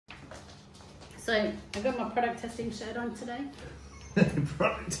So I got my product testing shirt on today.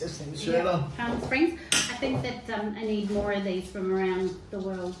 Product testing shirt on. Palm Springs. I think that I need more of these from around the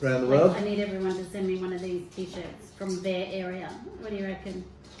world. Around the world? I need everyone to send me one of these t-shirts from their area. What do you reckon?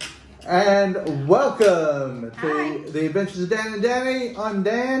 And welcome Hi. to the Adventures of Dan and Dannii. I'm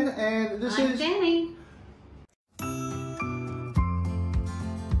Dan, and this I'm is Dannii.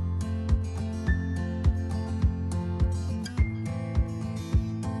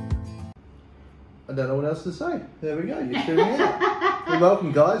 I don't know what else to say. There we go, you're tuning out. Well,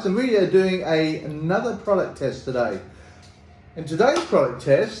 welcome guys, and we are doing another product test today. And today's product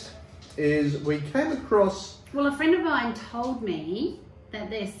test is we came across... Well, a friend of mine told me that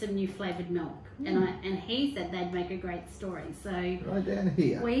there's some new flavoured milk, and he said they'd make a great story. So right down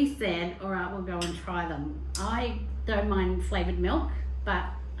here. We said, all right, we'll go and try them. I don't mind flavoured milk, but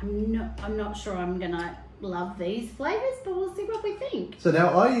I'm not sure I'm gonna love these flavours, but we'll see what we think. So now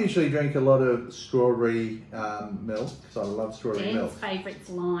I usually drink a lot of strawberry milk, because I love strawberry milk. Dan's favourite's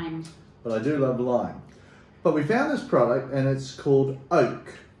lime. But I do love lime. But we found this product and it's called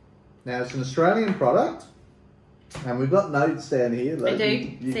Oak. Now it's an Australian product, and we've got notes down here. We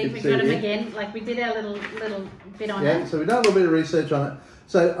do. See, we've got them again. Like we did our little bit on it. Yeah, so we've done a little bit of research on it.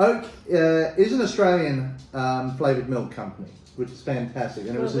 So Oak is an Australian flavoured milk company, which is fantastic.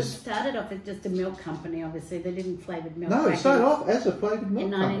 And Well, it was started off as just a milk company, obviously. They didn't flavoured milk. No, it started off as a flavoured milk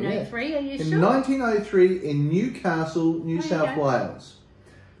in company. 1903, yeah. Are you sure? In 1903 in Newcastle, New South Wales.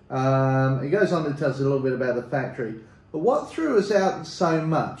 It goes on to tell us a little bit about the factory. But what threw us out so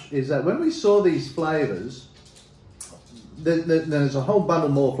much is that when we saw these flavours, there's a whole bundle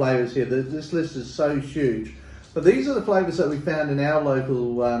more flavours here. This list is so huge. But these are the flavours that we found in our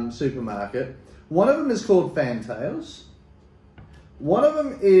local supermarket. One of them is called Fantails. One of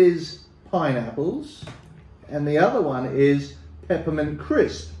them is pineapples. And the other one is peppermint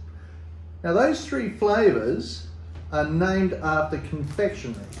crisp. Now those three flavours are named after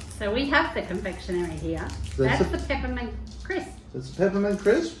confectionery. So we have the confectionery here. That's the peppermint crisp. That's the peppermint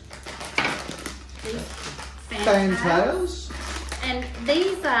crisp. These Fantails. And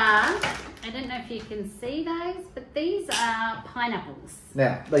these are, I don't know if you can see those, but these are pineapples.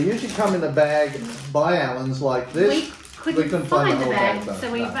 Now, they usually come in a bag by Allen's like this. We couldn't find the whole bag, though.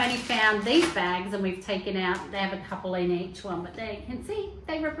 so we've only found these bags, and we've taken out, they have a couple in each one, but they can see,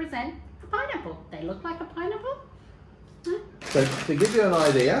 they represent a pineapple. They look like a pineapple. Huh? So, to give you an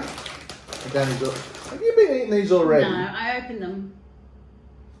idea, have you been eating these already? No, I opened them.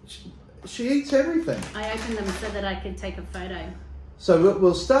 She eats everything. I opened them so that I could take a photo. So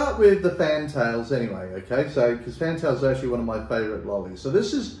we'll start with the Fantails anyway, okay? So, because Fantails are actually one of my favourite lollies. So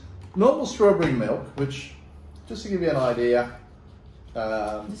this is normal strawberry milk, which, just to give you an idea...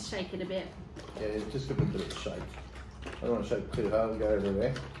 just shake it a bit. Yeah, just give it a bit of a shake. I don't want to shake too hard and go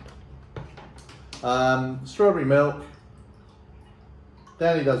everywhere. Strawberry milk.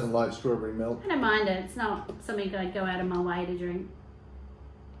 Dannii doesn't like strawberry milk. I don't mind it. It's not something I'd go out of my way to drink.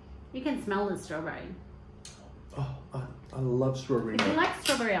 You can smell the strawberry. Oh, I love strawberry milk. If you like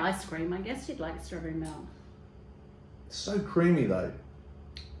strawberry ice cream, I guess you'd like strawberry milk. It's so creamy though.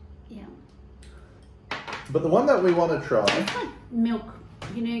 Yeah. But the one that we want to try... It's like milk.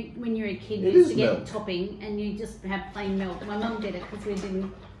 You know, when you're a kid, you It used is to get milk. topping and you just have plain milk. My mum did it because we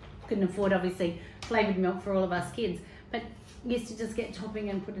couldn't afford, obviously, flavoured milk for all of us kids. But we used to just get topping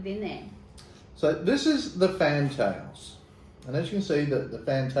and put it in there. So this is the Fantails. And as you can see, the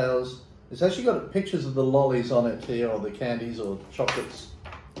Fantails, it's actually got pictures of the lollies on it here, or the candies or chocolates.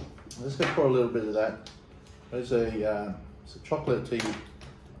 I'm just going to pour a little bit of that. There's it's a chocolatey.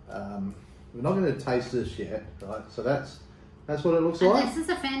 We're not going to taste this yet, right? So that's what it looks like. This is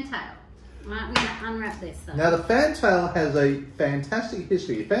a Fantail. Right, I'm going to unwrap this though. Now the Fantail has a fantastic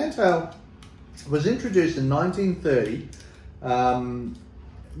history. Fantail was introduced in 1930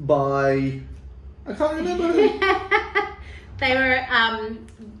 by, I can't remember who.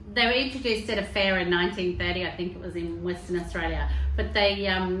 They were introduced at a fair in 1930. I think it was in Western Australia. But they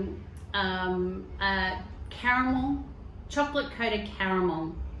caramel, chocolate coated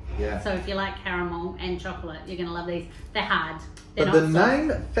caramel. Yeah. So if you like caramel and chocolate, you're gonna love these. They're hard. But the name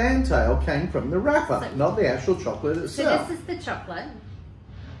Fantail came from the wrapper, not the actual chocolate itself. So this is the chocolate.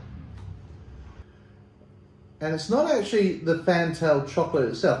 And it's not actually the Fantail chocolate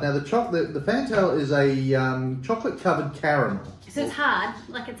itself. Now the Fantail is a chocolate covered caramel. So it's hard,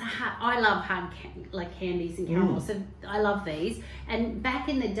 like it's a hard, I love hard like candies and caramel, so I love these. And back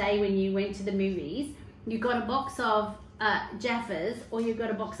in the day when you went to the movies, you got a box of Jaffas or you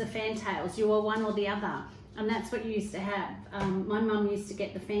got a box of Fantails. You were one or the other. And that's what you used to have. My mum used to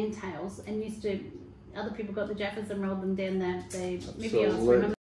get the Fantails and other people got the Jaffas and rolled them down the movie. I remember